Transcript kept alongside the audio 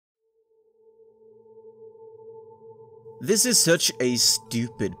This is such a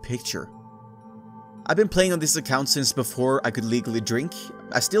stupid picture. I've been playing on this account since before I could legally drink.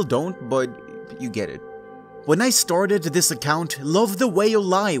 I still don't, but you get it. When I started this account, Love the Way You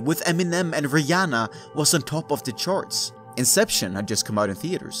Lie with Eminem and Rihanna was on top of the charts. Inception had just come out in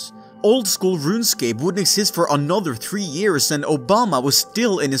theaters. Old school RuneScape wouldn't exist for another 3 years and Obama was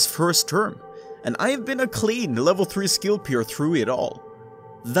still in his first term. And I've been a clean level 3 skill peer through it all.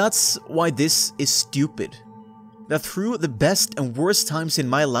 That's why this is stupid. That through the best and worst times in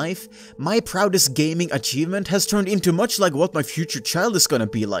my life, my proudest gaming achievement has turned into much like what my future child is gonna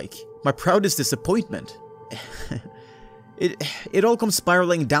be like. My proudest disappointment. It all comes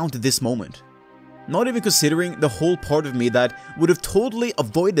spiraling down to this moment. Not even considering the whole part of me that would have totally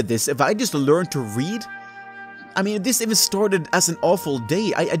avoided this if I just learned to read. I mean, this even started as an awful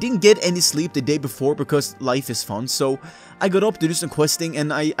day. I didn't get any sleep the day before because life is fun, so I got up to do some questing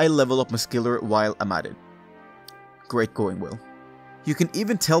and I level up my skiller while I'm at it. Great going, Will. You can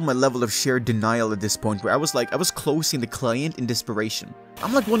even tell my level of sheer denial at this point where I was closing the client in desperation.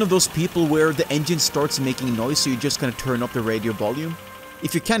 I'm like one of those people where the engine starts making noise so you just kind of turn up the radio volume.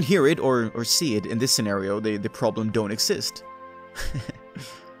 If you can't hear it or see it in this scenario, the problem don't exist.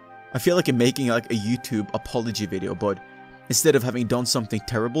 I feel like I'm making like a YouTube apology video, but instead of having done something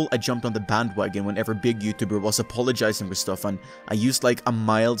terrible, I jumped on the bandwagon whenever big YouTuber was apologizing for stuff and I used like a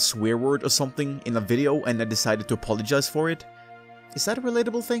mild swear word or something in a video and I decided to apologize for it. Is that a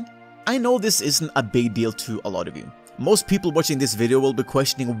relatable thing? I know this isn't a big deal to a lot of you. Most people watching this video will be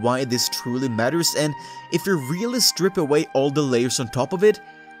questioning why this truly matters, and if you really strip away all the layers on top of it,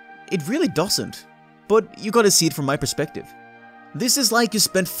 it really doesn't. But you gotta see it from my perspective. This is like you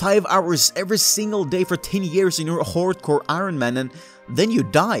spent 5 hours every single day for 10 years in your hardcore Iron Man and then you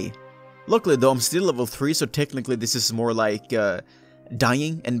die. Luckily though, I'm still level 3, so technically this is more like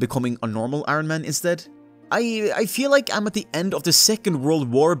dying and becoming a normal Iron Man instead. I feel like I'm at the end of the Second World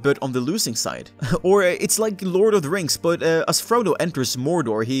War but on the losing side. Or it's like Lord of the Rings, but as Frodo enters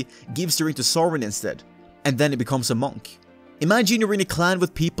Mordor, he gives the ring to Sauron instead. And then he becomes a monk. Imagine you're in a clan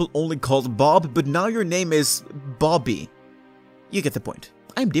with people only called Bob, but now your name is Bobby. You get the point.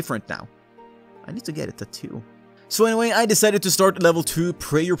 I'm different now. I need to get a tattoo. So anyway, I decided to start level 2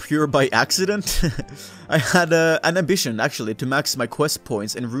 Prayer Pure by accident. I had an ambition actually to max my quest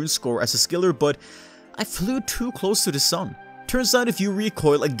points and rune score as a skiller, but I flew too close to the sun. Turns out if you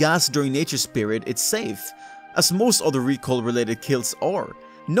recoil a ghast during Nature Spirit, it's safe, as most other recoil related kills are.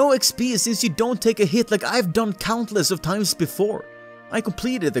 No XP since you don't take a hit like I've done countless of times before. I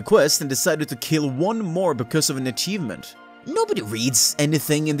completed the quest and decided to kill one more because of an achievement. Nobody reads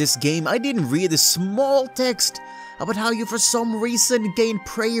anything in this game. I didn't read a small text about how you for some reason gain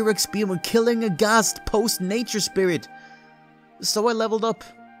prayer XP when killing a ghast post Nature Spirit. So I leveled up.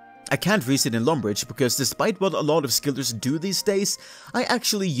 I can't reset in Lumbridge because despite what a lot of skillers do these days, I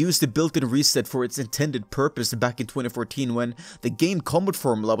actually used the built-in reset for its intended purpose back in 2014 when the game combat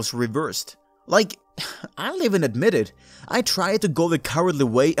formula was reversed. Like, I'll even admit it, I tried to go the cowardly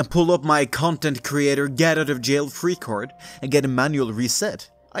way and pull up my content creator get out of jail free card and get a manual reset.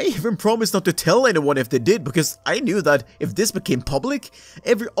 I even promised not to tell anyone if they did because I knew that if this became public,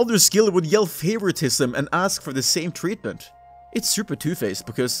 every other skiller would yell favoritism and ask for the same treatment. It's super two-faced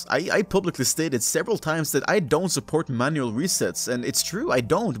because I publicly stated several times that I don't support manual resets, and it's true, I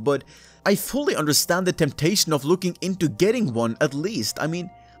don't, but I fully understand the temptation of looking into getting one at least. I mean,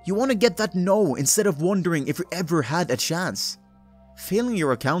 you want to get that no instead of wondering if you ever had a chance. Failing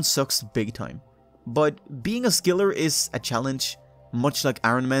your account sucks big time, but being a skiller is a challenge, much like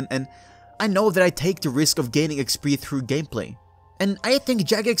Iron Man, and I know that I take the risk of gaining XP through gameplay. And I think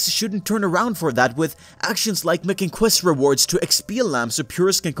Jagex shouldn't turn around for that with actions like making quest rewards to XP lamps so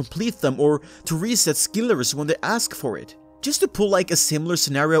purists can complete them or to reset skillers when they ask for it. Just to pull like a similar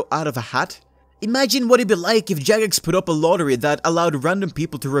scenario out of a hat. Imagine what it'd be like if Jagex put up a lottery that allowed random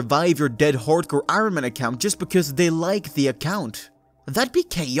people to revive your dead hardcore Iron Man account just because they like the account. That'd be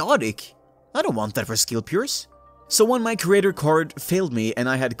chaotic. I don't want that for skill pures. So when my creator card failed me and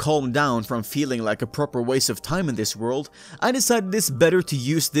I had calmed down from feeling like a proper waste of time in this world, I decided it's better to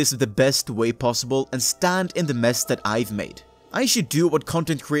use this the best way possible and stand in the mess that I've made. I should do what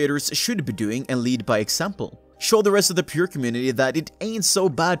content creators should be doing and lead by example. Show the rest of the pure community that it ain't so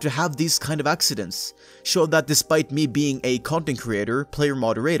bad to have these kind of accidents. Show that despite me being a content creator, player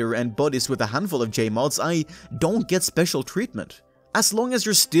moderator, and buddies with a handful of J-mods, I don't get special treatment. As long as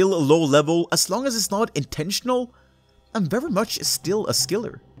you're still low level, as long as it's not intentional, I'm very much still a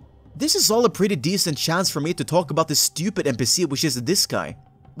skiller. This is all a pretty decent chance for me to talk about this stupid NPC, which is this guy.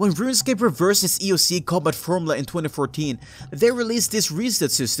 When RuneScape reversed its EOC combat formula in 2014, they released this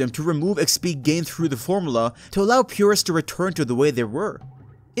reset system to remove XP gained through the formula to allow purists to return to the way they were.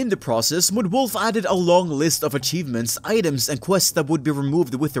 In the process, Woodwolf added a long list of achievements, items, and quests that would be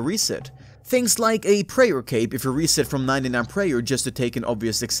removed with the reset. Things like a prayer cape if you reset from 99 prayer, just to take an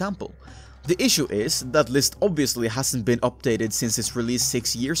obvious example. The issue is, that list obviously hasn't been updated since its release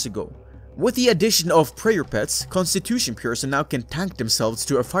 6 years ago. With the addition of prayer pets, Constitution purists now can tank themselves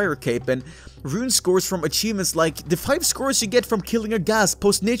to a fire cape, and rune scores from achievements like the 5 scores you get from killing a ghast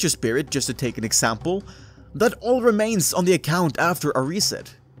post nature spirit, just to take an example, that all remains on the account after a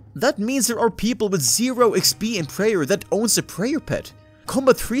reset. That means there are people with 0 XP in prayer that owns a prayer pet.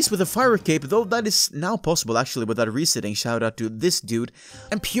 Combat 3s with a fire cape, though that is now possible actually without resetting, shout out to this dude,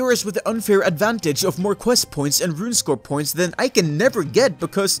 and purists with the unfair advantage of more quest points and rune score points than I can never get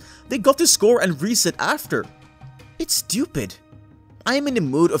because they got to score and reset after. It's stupid. I am in the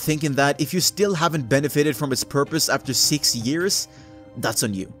mood of thinking that if you still haven't benefited from its purpose after 6 years, that's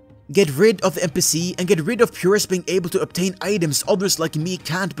on you. Get rid of the NPC and get rid of purists being able to obtain items others like me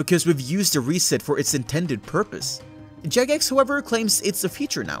can't because we've used the reset for its intended purpose. Jagex, however, claims it's a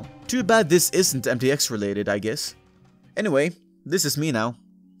feature now. Too bad this isn't MTX related, I guess. Anyway, this is me now.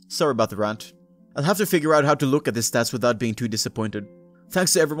 Sorry about the rant. I'll have to figure out how to look at the stats without being too disappointed.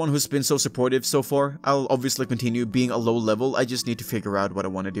 Thanks to everyone who's been so supportive so far. I'll obviously continue being a low level, I just need to figure out what I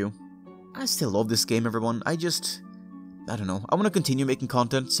want to do. I still love this game, everyone. I don't know. I want to continue making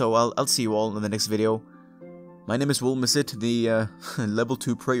content, so I'll see you all in the next video. My name is Woolmissit, the level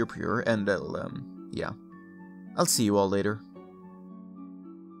 2 prayer pure, and yeah. I'll see you all later.